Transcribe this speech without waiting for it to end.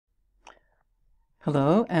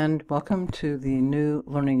Hello and welcome to the new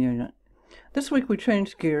learning unit. This week we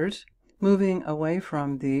changed gears, moving away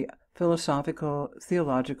from the philosophical,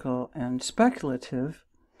 theological, and speculative.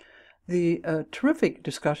 The terrific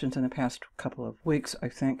discussions in the past couple of weeks, I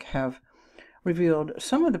think, have revealed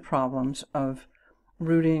some of the problems of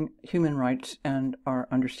rooting human rights and our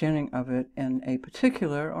understanding of it in a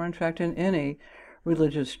particular, or in fact in any,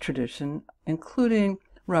 religious tradition, including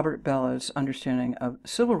Robert Bella's understanding of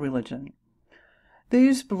civil religion.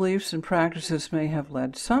 These beliefs and practices may have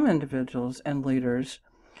led some individuals and leaders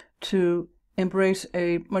to embrace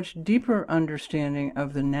a much deeper understanding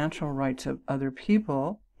of the natural rights of other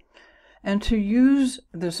people and to use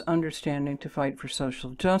this understanding to fight for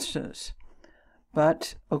social justice.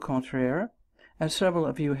 But, au contraire, as several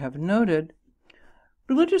of you have noted,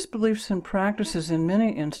 religious beliefs and practices in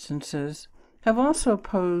many instances have also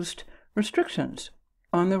posed restrictions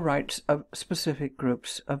on the rights of specific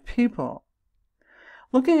groups of people.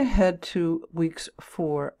 Looking ahead to weeks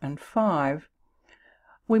 4 and 5,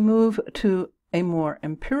 we move to a more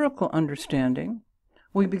empirical understanding.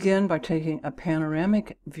 We begin by taking a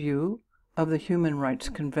panoramic view of the human rights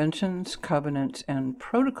conventions, covenants, and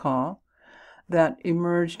protocol that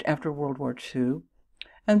emerged after World War II,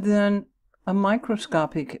 and then a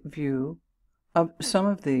microscopic view of some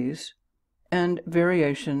of these and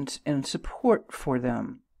variations in support for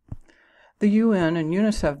them. The UN and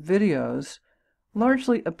UNICEF videos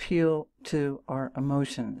largely appeal to our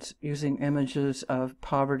emotions, using images of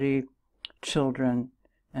poverty, children,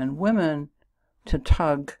 and women to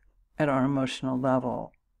tug at our emotional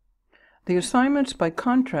level. The assignments, by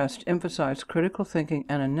contrast, emphasize critical thinking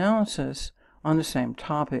and analysis on the same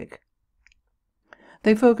topic.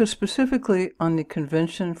 They focus specifically on the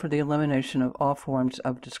Convention for the Elimination of All Forms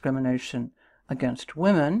of Discrimination Against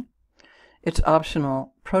Women, its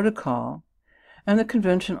optional protocol, and the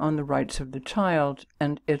Convention on the Rights of the Child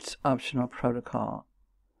and its optional protocol.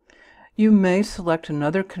 You may select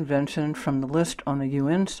another convention from the list on the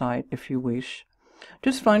UN site if you wish.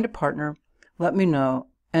 Just find a partner, let me know,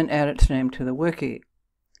 and add its name to the wiki.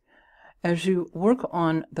 As you work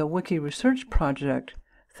on the wiki research project,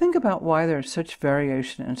 think about why there is such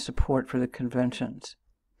variation in support for the conventions.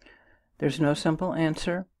 There's no simple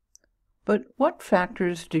answer, but what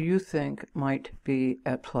factors do you think might be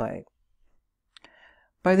at play?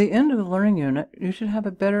 By the end of the learning unit, you should have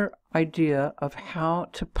a better idea of how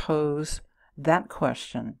to pose that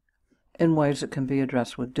question in ways that can be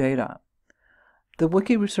addressed with data. The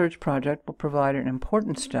Wiki Research Project will provide an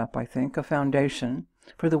important step, I think, a foundation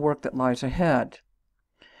for the work that lies ahead.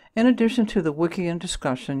 In addition to the wiki and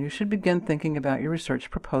discussion, you should begin thinking about your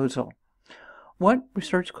research proposal. What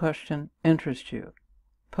research question interests you?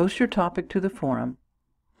 Post your topic to the forum.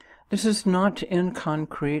 This is not in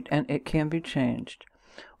concrete and it can be changed.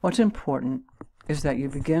 What's important is that you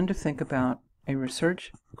begin to think about a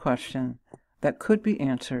research question that could be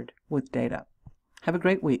answered with data. Have a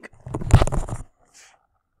great week.